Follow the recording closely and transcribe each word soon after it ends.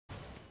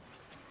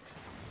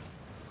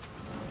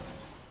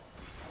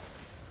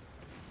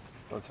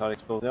On va se faire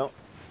l'explosion.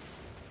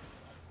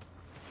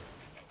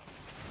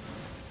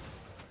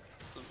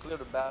 To clear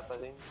the map, I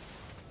think.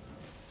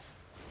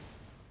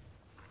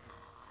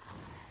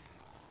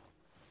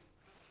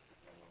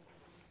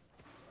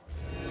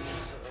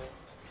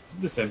 It's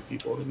the same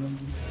people,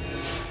 remember?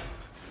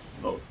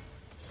 No.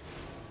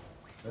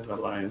 There's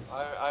Alliance.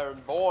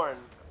 Ironborn.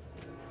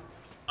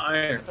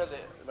 Iron.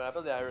 Je me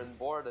rappelle des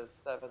Ironborn,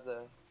 ça fait de...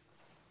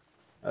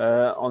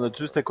 On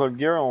a-tu c'était quoi le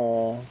gear?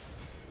 On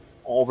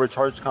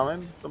overcharge quand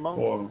même, tout le monde?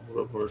 Ouais, on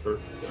va pas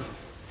rechercher.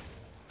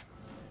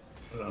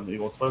 Ils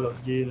vont se faire leur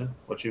guet, là.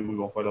 Watchez-vous, ils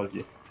vont faire leur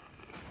guet.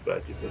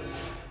 Backer ça.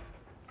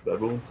 Ben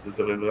boum, ça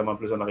devrait être vraiment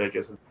plus en arrière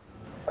que ça.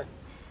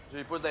 J'ai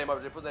les pouces dans les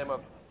mobs,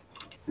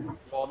 Ils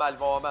vont mal,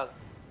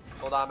 Ils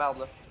sont dans la merde,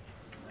 là.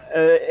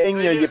 Ing,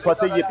 il est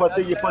poté. Hey,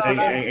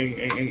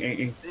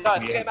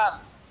 Très mal.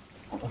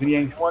 on finit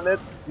rien. One hit.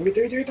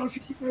 Wait, on le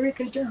finit. Wait,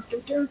 quelqu'un.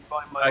 Bon,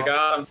 I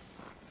got him.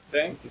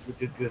 Thank.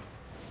 Good.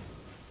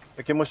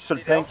 Ok, moi je suis sur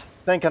le tank.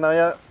 Tank en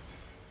arrière.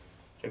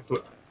 Check-toi.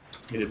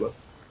 Il y a des buffs.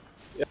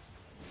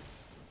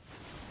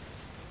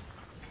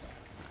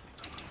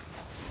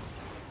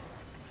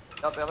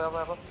 Regarde.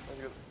 That's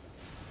good.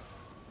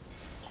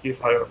 Ok,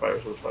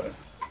 fire, so fire.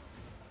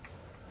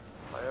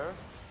 Fire.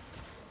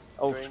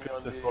 Oh, Drain on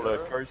j'étais the sur le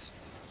air. curse.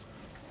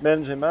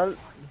 Man, j'ai mal.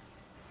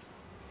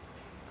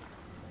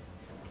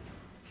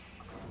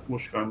 Moi,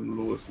 je suis quand même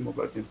low aussi, mon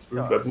back un petit peu.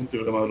 Ah, Baboon, t'es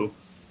vraiment low.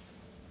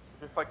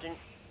 Je fucking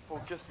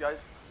focus,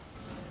 guys.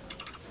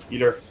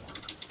 Healer.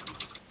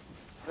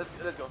 Let's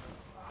go.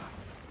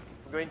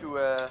 I'm going to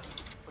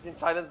fucking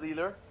silence the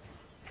healer.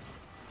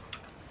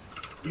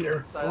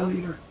 Healer. Silence. Oh,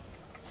 healer.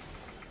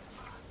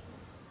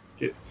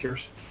 Okay,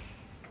 curse.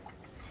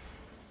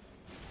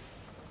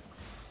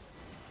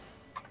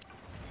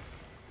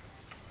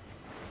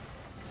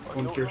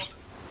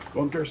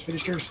 Go on curse,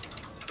 finish curse.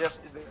 Yes,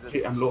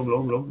 Okay, I'm low.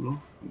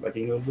 I'm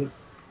backing a little bit.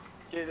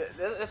 Okay,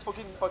 let's let's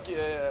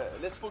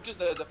focus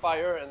the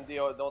fire and they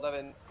don't have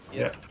any.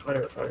 Yes.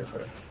 Yeah,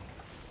 fire.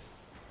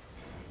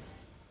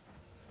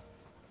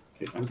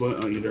 Okay, I'm going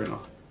on healer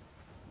now.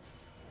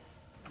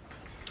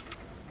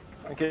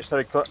 Ok, je suis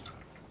avec toi.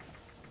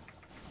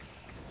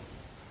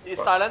 He's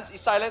silence.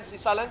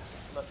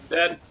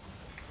 Dead.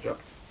 Jump.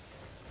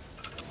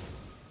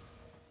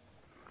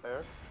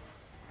 Fire.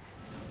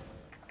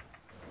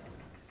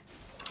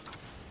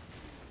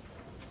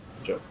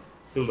 Jump.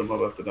 Kill the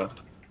mob after that.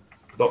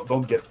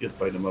 Don't get hit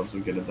by the mobs,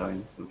 we're gonna die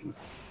instantly.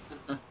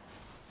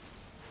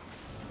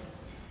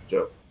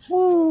 Jump.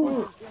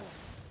 Woo!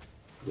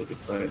 Look at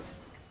fight.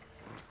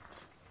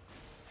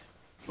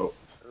 Oh.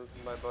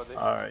 Losing my body.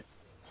 Alright.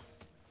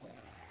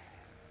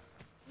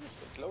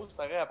 C'est close,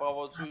 pareil, après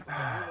avoir tué tout le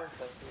monde, là,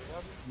 ça fait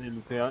grave. J'ai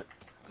looté un.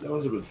 That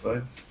was a good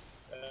fight.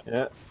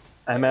 Yeah.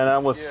 Hey man, I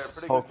was Yeah,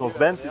 pretty so good close. gear,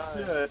 Ben,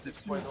 yeah,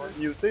 t'es-tu 6.1.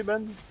 muté,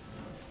 Ben?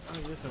 Oh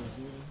yes, I was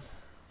muted.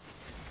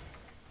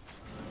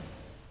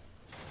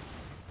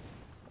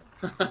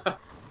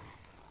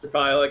 You're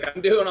probably like,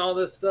 I'm doing all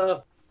this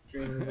stuff.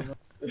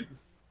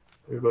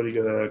 Everybody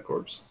got a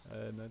corpse.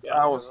 Not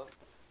I was...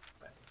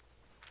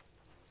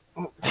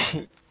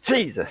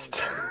 Jesus!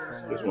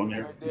 There's one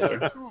here.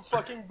 They're true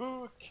fucking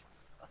book!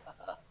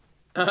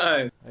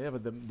 Nice. Oh, yeah,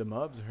 but the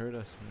mobs hurt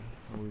us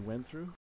when we went through.